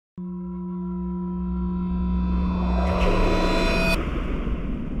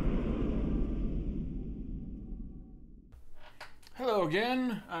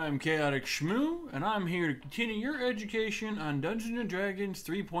I'm Chaotic Shmoo, and I'm here to continue your education on Dungeons & Dragons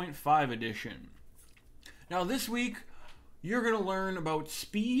 3.5 Edition. Now this week, you're going to learn about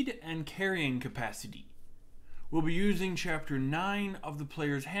speed and carrying capacity. We'll be using Chapter 9 of the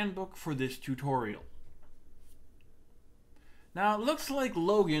Player's Handbook for this tutorial. Now it looks like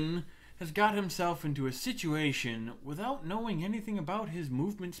Logan has got himself into a situation without knowing anything about his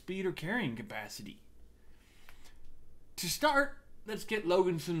movement speed or carrying capacity. To start, let's get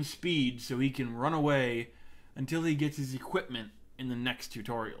Logan some speed so he can run away until he gets his equipment in the next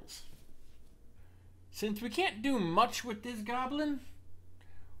tutorials. Since we can't do much with this goblin,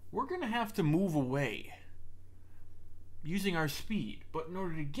 we're going to have to move away using our speed. But in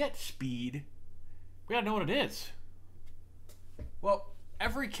order to get speed, we gotta know what it is. Well,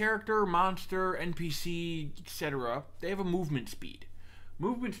 every character, monster, NPC, etc., they have a movement speed.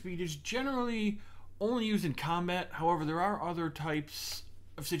 Movement speed is generally only used in combat. However, there are other types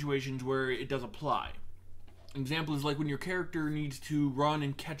of situations where it does apply. An example is like when your character needs to run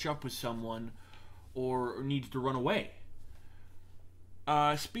and catch up with someone or needs to run away.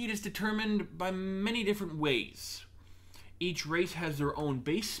 Speed is determined by many different ways. Each race has their own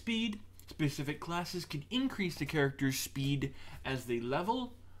base speed. Specific classes can increase the character's speed as they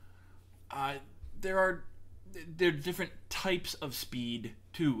level. There are different types of speed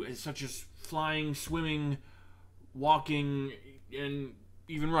too, such as flying, swimming, walking, and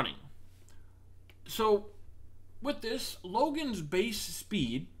even running. So with this, Logan's base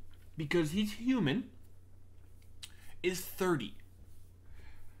speed, because he's human, is 30.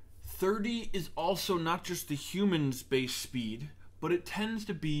 30 is also not just the human's base speed, but it tends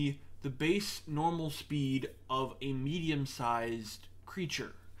to be the base normal speed of a medium-sized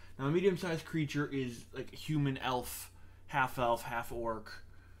creature. Now, a medium-sized creature is like a human elf, half-orc.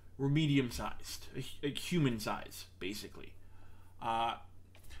 We're medium-sized, a human size, basically. So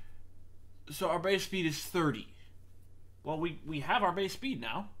our base speed is 30. Well, we have our base speed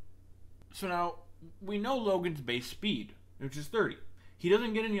now. So now, we know Logan's base speed, which is 30. He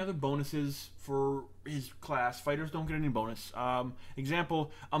doesn't get any other bonuses for his class. Fighters don't get any bonus.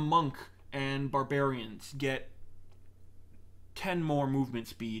 Example, a monk and barbarians get 10 more movement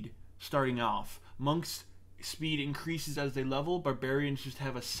speed starting off. Monks' speed increases as they level. Barbarians just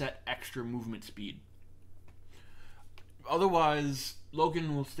have a set extra movement speed. Otherwise,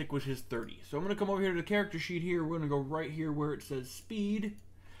 Logan will stick with his 30. So I'm going to come over here to the character sheet here. We're going to go right here where it says speed.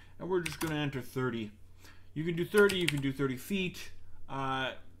 And we're just going to enter 30. You can do 30, you can do 30 feet.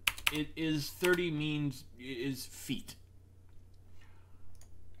 It is 30 means it is feet.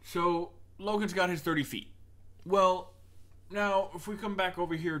 So Logan's got his 30 feet. Well, now if we come back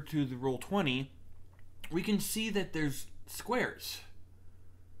over here to the Roll20, we can see that there's squares.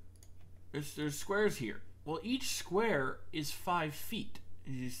 There's squares here. Well, each square is 5 feet,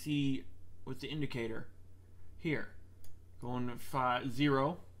 as you see with the indicator here. Going to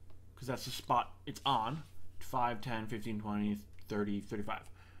 0, because that's the spot it's on. 5, 10, 15, 20, 30, 35,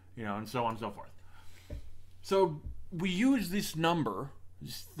 you know, and so on and so forth. So we use this number,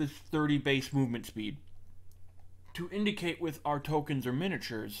 this 30 base movement speed, to indicate with our tokens or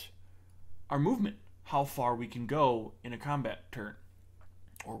miniatures our movement, how far we can go in a combat turn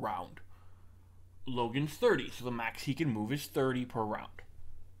or round. Logan's 30, so the max he can move is 30 per round.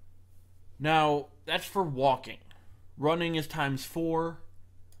 Now, that's for walking. Running is times 4.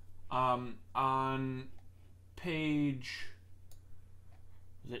 On page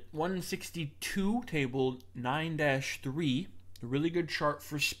 162, table 9-3, a really good chart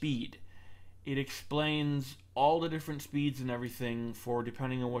for speed. It explains all the different speeds and everything for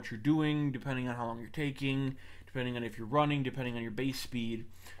depending on what you're doing, depending on how long you're taking, depending on if you're running, depending on your base speed.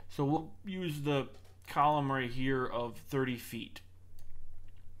 So we'll use the column right here of 30 feet.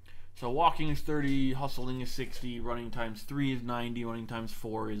 So walking is 30, hustling is 60, running times 3 is 90, running times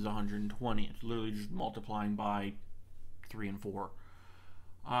 4 is 120. It's literally just multiplying by 3 and 4.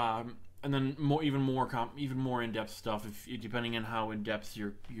 And then even more in-depth stuff, depending on how in-depth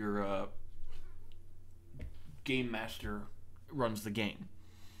your game master runs the game.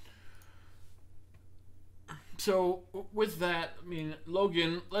 So with that, I mean,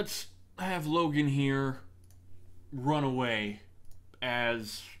 Logan, let's have Logan here run away,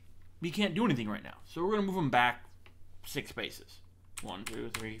 as we can't do anything right now. So we're going to move him back 6 spaces. 1, 2,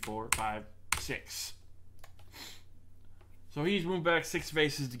 3, 4, 5, 6. So he's moved back 6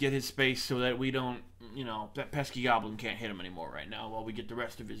 spaces to get his space so that we don't, you know, that pesky goblin can't hit him anymore right now while we get the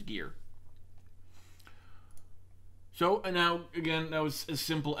rest of his gear. So, and now, again, that was as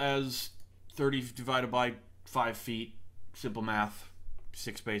simple as 30 divided by 5 feet. Simple math.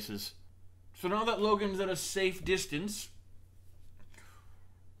 6 spaces. So now that Logan's at a safe distance,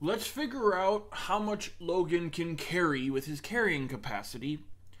 let's figure out how much Logan can carry with his carrying capacity.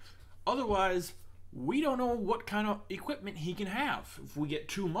 Otherwise, we don't know what kind of equipment he can have. If we get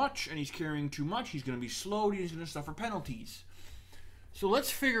too much and he's carrying too much, he's going to be slowed, he's going to suffer penalties. So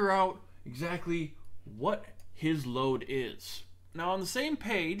let's figure out exactly what his load is. Now on the same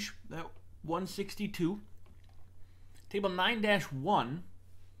page, that 162, table 9-1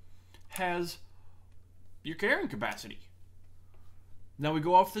 has your carrying capacity. Now we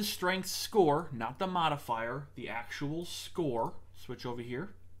go off the strength score, not the modifier, the actual score. Switch over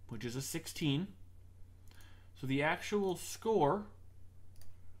here, which is a 16. So the actual score,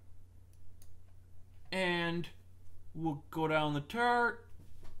 and we'll go down the chart,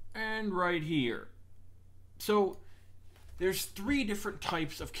 and right here. So there's 3 different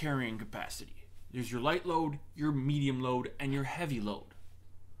types of carrying capacity. There's your light load, your medium load, and your heavy load.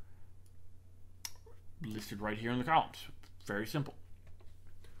 Listed right here in the columns. Very simple.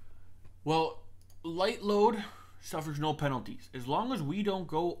 Well, light load suffers no penalties. As long as we don't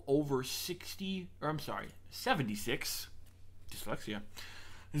go over 76, dyslexia.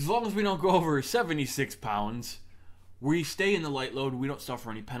 As long as we don't go over 76 pounds, we stay in the light load, we don't suffer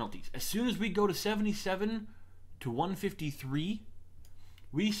any penalties. As soon as we go to 77 to 153,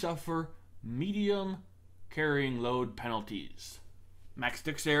 we suffer medium carrying load penalties. Max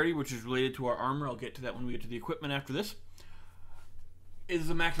dexterity, which is related to our armor, I'll get to that when we get to the equipment after this, is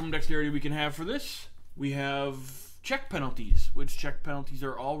the maximum dexterity we can have for this. We have check penalties, which check penalties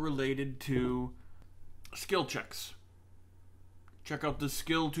are all related to skill checks. Check out the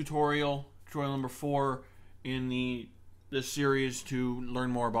skill tutorial number 4 in this series to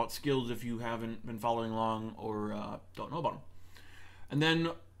learn more about skills if you haven't been following along or don't know about them. And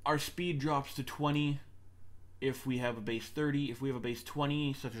then our speed drops to 20 if we have a base 30. If we have a base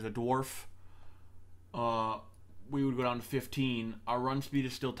 20, such as a dwarf, we would go down to 15. Our run speed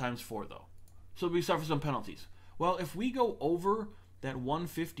is still ×4 though. So we suffer some penalties. Well, if we go over that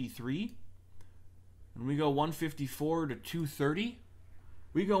 153, and we go 154 to 230,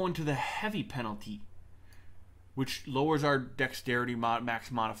 we go into the heavy penalty, which lowers our dexterity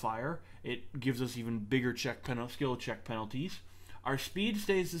max modifier. It gives us even bigger skill check penalties. Our speed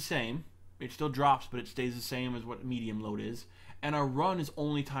stays the same. It still drops, but it stays the same as what medium load is. And our run is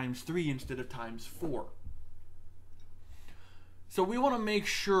only ×3 instead of ×4. So we want to make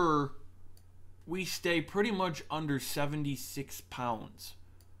sure we stay pretty much under 76 pounds.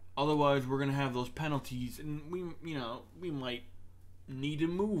 Otherwise, we're going to have those penalties, and we might need to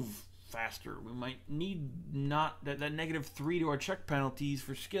move faster. We might need that -3 to our check penalties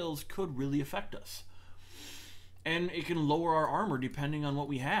for skills could really affect us. And it can lower our armor depending on what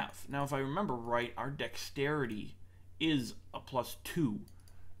we have. Now, if I remember right, our dexterity is a +2.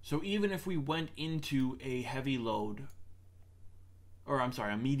 So even if we went into a heavy load,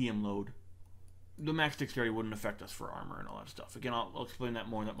 a medium load, the max dexterity wouldn't affect us for armor and all that stuff. Again, I'll explain that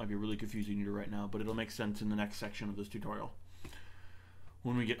more. That might be really confusing to you right now, but it'll make sense in the next section of this tutorial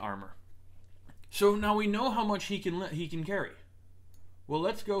when we get armor. So now we know how much he can carry. Well,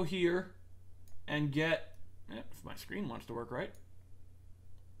 let's go here and get, if my screen wants to work right,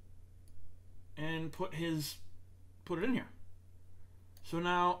 and put it in here. So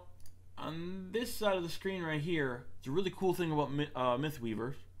now on this side of the screen right here, it's a really cool thing about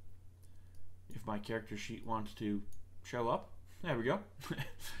Mythweaver. If my character sheet wants to show up, there we go,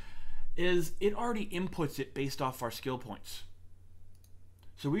 is it already inputs it based off our skill points.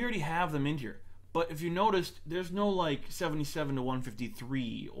 So we already have them in here. But if you noticed, there's no like 77 to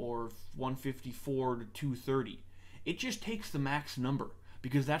 153 or 154 to 230. It just takes the max number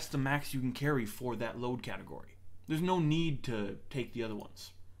because that's the max you can carry for that load category. There's no need to take the other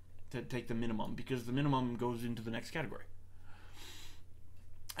ones, to take the minimum, because the minimum goes into the next category.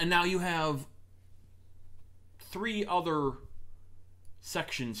 And now you have 3 other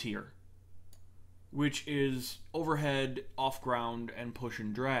sections here, which is overhead, off ground, and push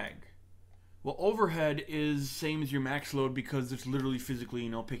and drag. Well, overhead is same as your max load because it's literally physically,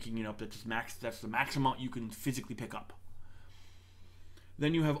 picking it up. That's the max amount you can physically pick up.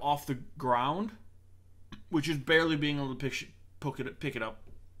 Then you have off the ground, which is barely being able to pick it up.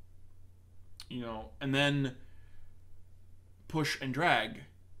 And then push and drag,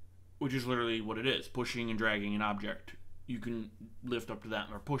 which is literally what it is, pushing and dragging an object. You can lift up to that,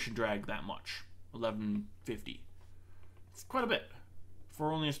 or push and drag that much, 1150. It's quite a bit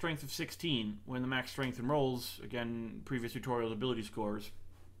for only a strength of 16, when the max strength in rolls, again, previous tutorial ability scores,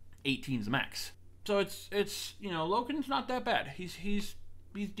 18 is the max. So it's Logan's not that bad. He's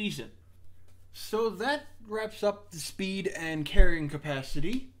decent. So that wraps up the speed and carrying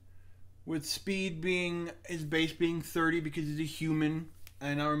capacity, with speed being his base being 30 because he's a human,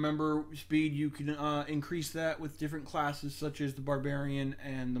 And now remember, speed, you can increase that with different classes such as the Barbarian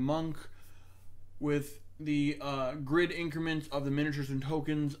and the Monk, with the grid increments of the miniatures and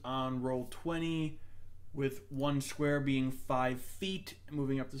tokens on roll 20, with one square being 5 feet,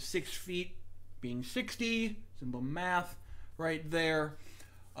 moving up to 6 feet being 60. Simple math right there.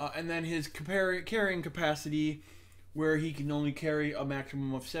 And then his carrying capacity, where he can only carry a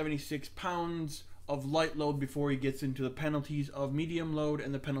maximum of 76 pounds of light load before he gets into the penalties of medium load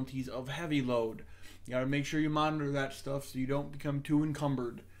and the penalties of heavy load. You gotta make sure you monitor that stuff so you don't become too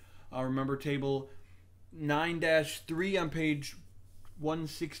encumbered. Remember, table 9-3 on page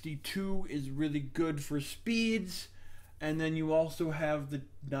 162 is really good for speeds, and then you also have the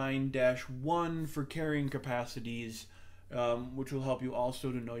 9-1 for carrying capacities, which will help you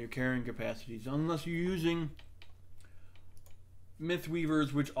also to know your carrying capacities, unless you're using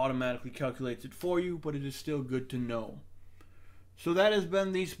Mythweavers, which automatically calculates it for you, but it is still good to know. So that has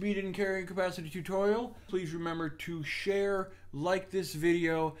been the speed and carrying capacity tutorial. Please remember to share, like this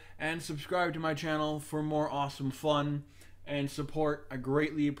video, and subscribe to my channel for more awesome fun and support. I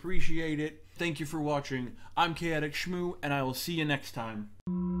greatly appreciate it. Thank you for watching. I'm Chaotic Shmoo, and I will see you next time.